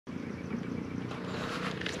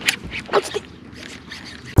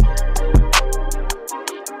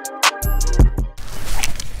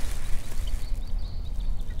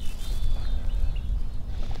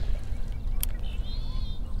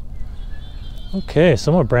Okay,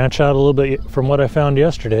 so I'm gonna branch out a little bit from what I found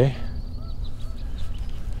yesterday.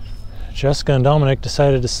 Jessica and Dominic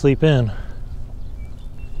decided to sleep in,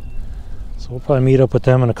 so we'll probably meet up with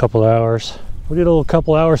them in a couple hours. We did a little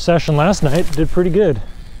couple-hour session last night, did pretty good.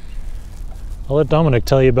 I'll let Dominic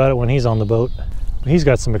tell you about it when he's on the boat. He's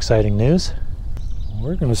got some exciting news.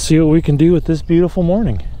 We're gonna see what we can do with this beautiful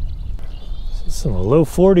morning. It's in the low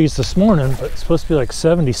 40s this morning, but it's supposed to be like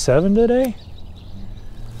 77 today.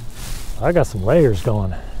 I got some layers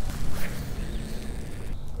going.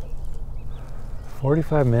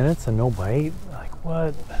 45 minutes and no bite? Like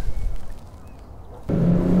what?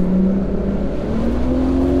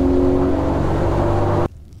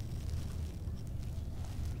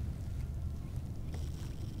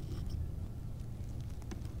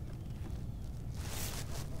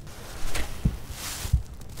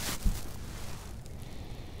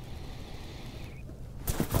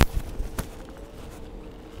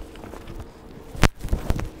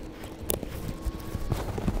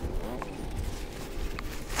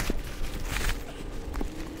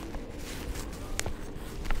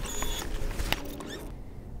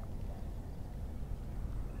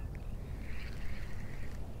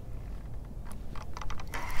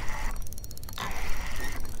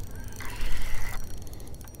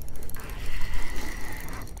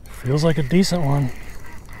 Feels like a decent one.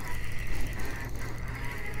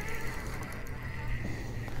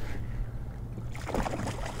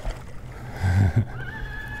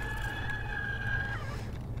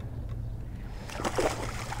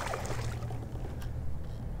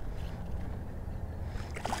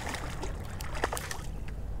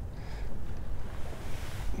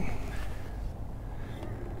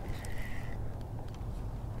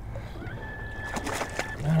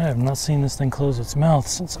 I have not seen this thing close its mouth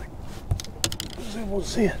since I was able to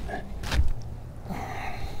see it.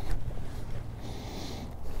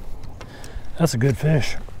 That's a good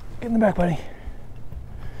fish. Get in the back, buddy.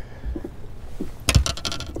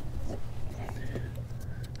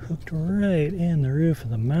 Hooked right in the roof of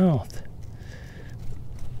the mouth.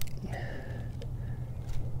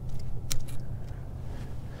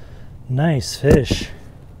 Nice fish.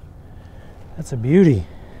 That's a beauty.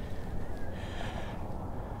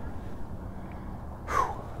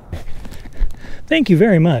 Thank you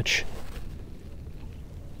very much.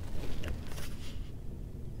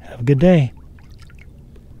 Have a good day.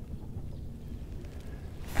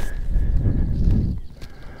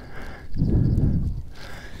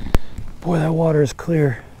 Boy, that water is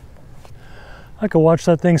clear. I could watch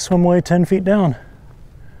that thing swim away 10 feet down.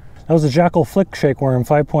 That was a jackal flick shake worm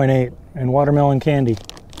 5.8 and watermelon candy.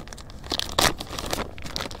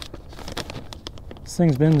 This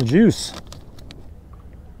thing's been the juice.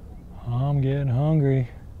 I'm getting hungry.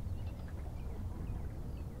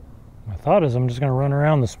 My thought is I'm just gonna run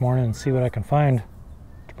around this morning and see what I can find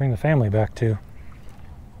to bring the family back to.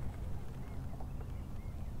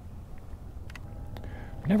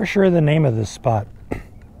 I'm never sure of the name of this spot.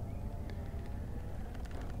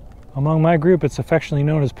 Among my group, it's affectionately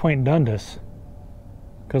known as Point Dundas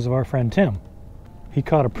because of our friend Tim. He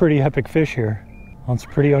caught a pretty epic fish here on some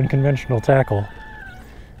pretty unconventional tackle.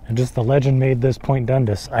 And just the legend made this Point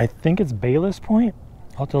Dundas. I think it's Bayless Point.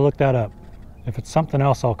 I'll have to look that up. If it's something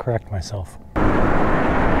else, I'll correct myself.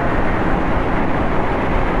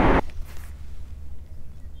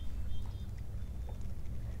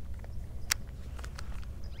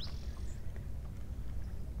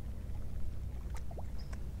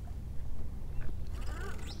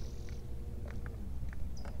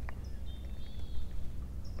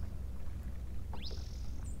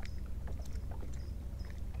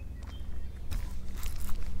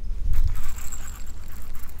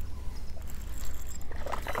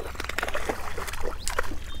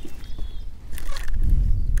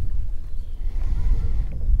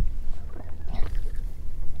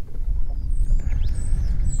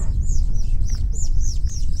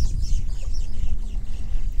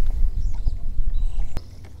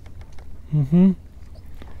 Mm-hmm.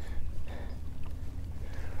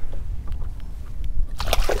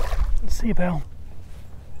 See you, pal.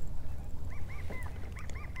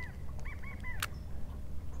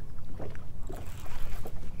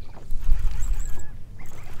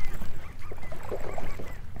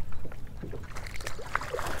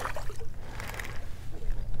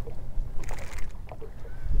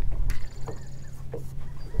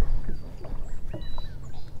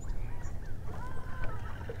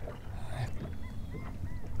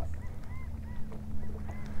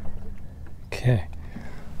 Okay.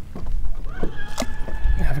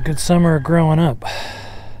 Have a good summer growing up.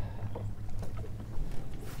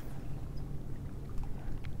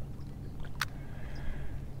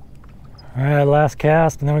 All right, last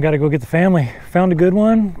cast, and then we got to go get the family. Found a good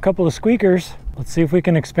one, a couple of squeakers. Let's see if we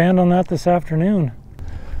can expand on that this afternoon.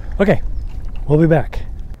 Okay, we'll be back.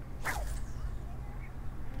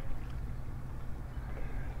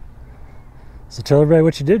 So tell everybody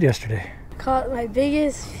what you did yesterday. Caught my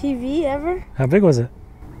biggest PB ever. How big was it?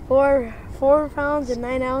 4 pounds and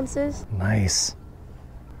 9 ounces. Nice.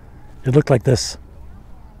 It looked like this.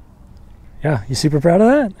 Yeah, you super proud of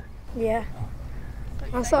that? Yeah.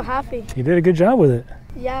 I'm so happy. You did a good job with it.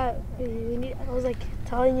 Yeah, I was like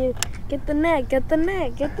telling you, get the net, get the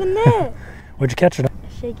net, get the net. What'd you catch it on?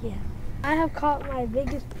 Shaky head. I have caught my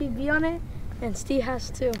biggest PB on it, and Steve has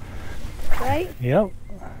too. Right? Yep.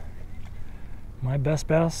 My best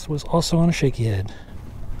bass was also on a shaky head.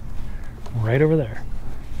 Right over there.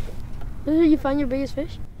 This is where you find your biggest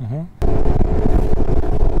fish? Uh-huh.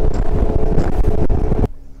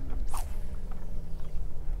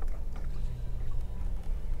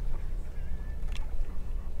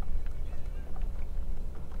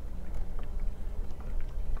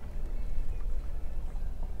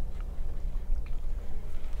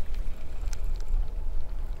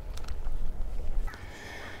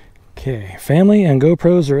 Okay, family and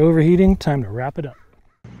GoPros are overheating. Time to wrap it up.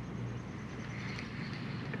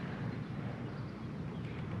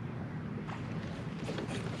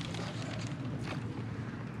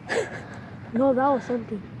 No, that was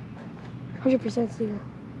something. 100% Steve.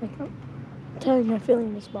 Like, I'm telling you, I'm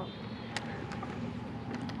feeling this ball.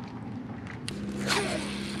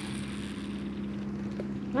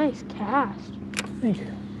 Nice cast. Thank you.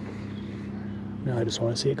 Now I just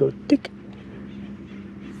want to see it go tick.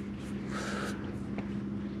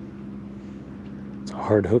 It's a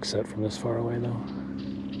hard hook set from this far away though.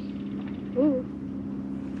 Ooh.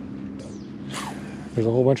 There's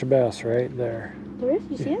a whole bunch of bass right there. There is?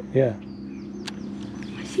 You see it? Yeah.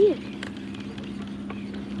 I see it.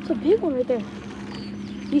 It's a big one right there.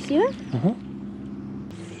 You see that? Uh-huh.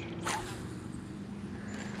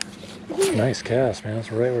 Nice cast, man.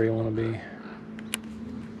 That's right where you want to be.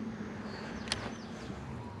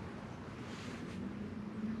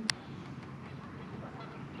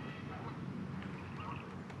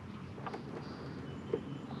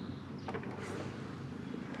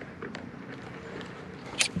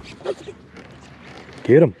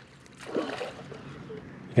 Get him. You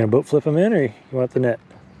gonna boat flip him in, or you want the net?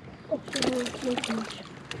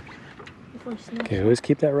 Okay, always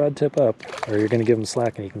keep that rod tip up, or you're gonna give him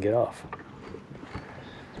slack and he can get off.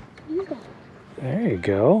 There you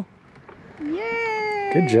go.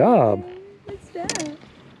 Yay! Good job. What's that?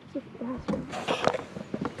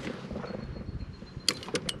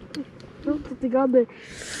 Oh, they got there.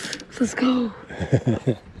 Let's go.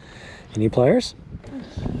 You need pliers?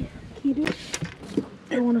 Can you do it?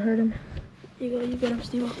 I don't want to hurt him. You get him,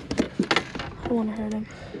 Steve. I don't want to hurt him.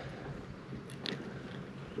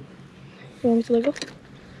 You want me to let go?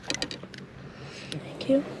 Thank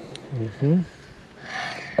you. Mm-hmm.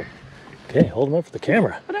 Okay, hold him up for the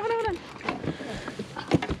camera. Hold on.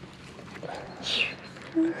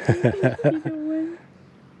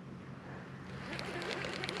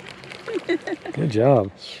 Good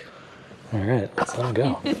job. All right, let's let him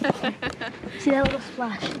go. See that little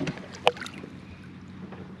splash?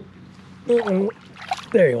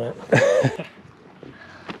 There he went.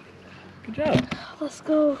 Good job. Let's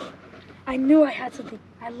go. I knew I had something.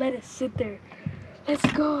 I let it sit there. Let's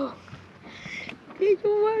go. Even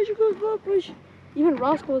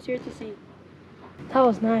Roscoe was here to see. That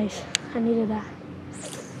was nice. I needed that.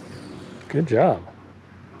 Good job.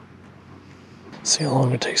 See how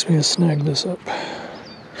long it takes me to snag this up.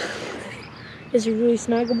 Is it really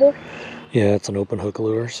snaggable? Yeah, it's an open hook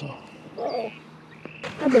lure, so. Oh,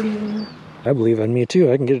 I believe in you. I believe in me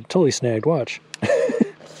too. I can get it totally snagged. Watch.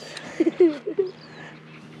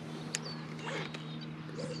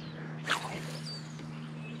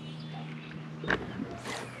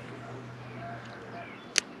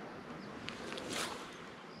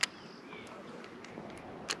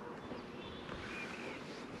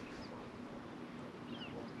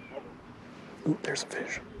 Ooh, there's a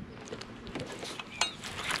fish.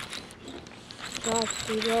 Gosh,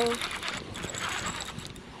 you go.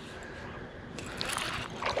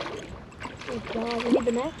 Good job. You need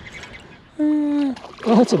the net? Oh,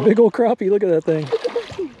 that's a big old crappie. Look at that thing.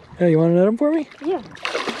 Yeah, you want to net him for me? Yeah.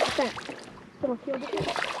 What's that? Little field here.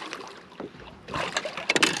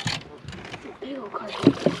 Big old carpet.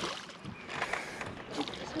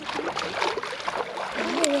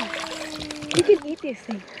 Oh, yeah. 1 You can eat these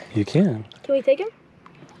things. You can. Can we take him?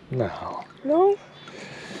 No. No?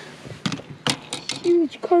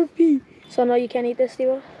 Huge carpy. So no, you can't eat this,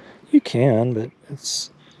 Steve? You can, but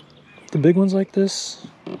it's the big ones like this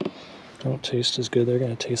don't taste as good. They're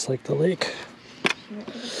gonna taste like the lake.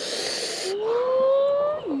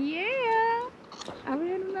 Oh, yeah. I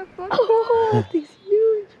ran in that photo. Oh, he's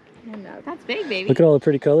huge. I know. That's big, baby. Look at all the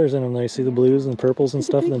pretty colors in them. Now you see the blues and purples and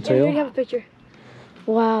stuff in the Yeah, we already tail. have a picture.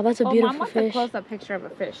 Wow, that's a Mom beautiful wants a fish. close-up picture of a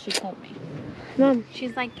fish. She told me. Mom,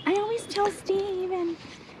 She's like, I always tell Steve and...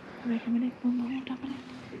 this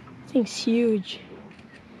thing's huge.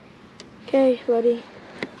 Okay, buddy.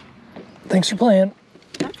 Thanks for playing.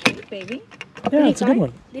 That's good, baby. Yeah, it's a good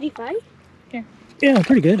one. Did he fight? Yeah,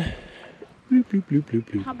 pretty good. Bloop, bloop, bloop, bloop,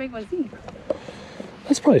 bloop. How big was he?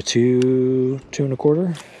 That's probably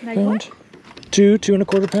 2.25 Like pound. what?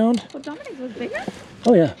 2.25 pound. Well, Dominic was bigger.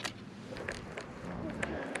 Oh yeah.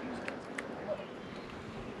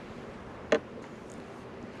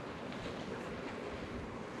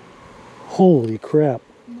 Holy crap.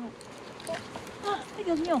 Ay,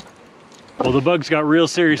 Dios mío. Well, the bugs got real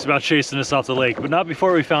serious about chasing us off the lake, but not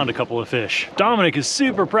before we found a couple of fish. Dominic is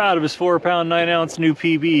super proud of his 4-pound, 9-ounce new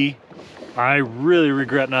PB. I really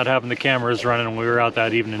regret not having the cameras running when we were out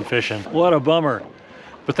that evening fishing. What a bummer.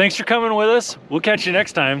 But thanks for coming with us. We'll catch you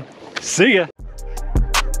next time. See ya.